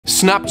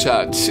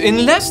Snapchat.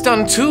 In less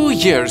than 2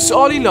 years,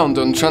 Oli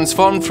London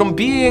transformed from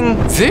being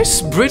this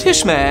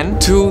British man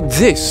to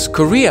this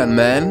Korean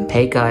man.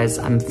 Hey guys,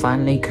 I'm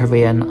finally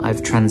Korean.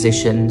 I've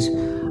transitioned.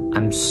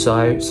 I'm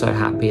so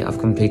happy I've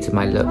completed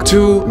my look.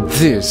 To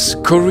this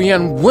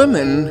Korean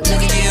woman.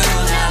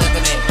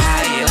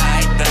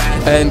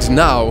 And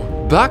now,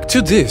 back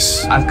to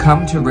this. I've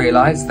come to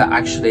realize that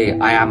actually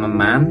I am a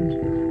man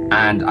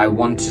and I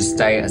want to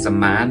stay as a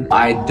man.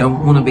 I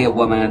don't want to be a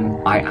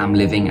woman. I am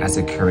living as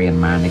a Korean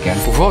man again.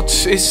 What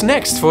is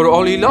next for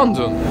Oli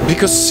London?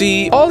 Because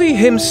see, Oli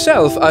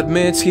himself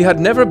admits he had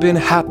never been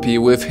happy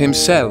with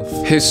himself.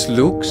 His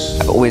looks.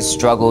 I've always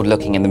struggled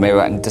looking in the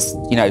mirror and just,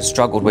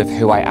 struggled with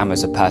who I am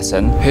as a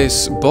person.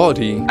 His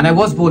body. And I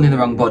was born in the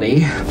wrong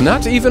body.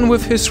 Not even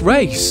with his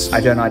race. I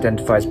don't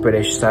identify as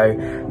British, so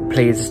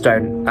please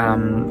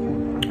don't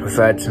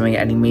refer to me,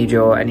 any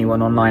media or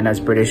anyone online, as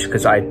British,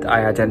 because I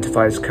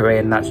identify as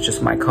Korean. That's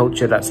just my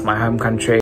culture, that's my home country.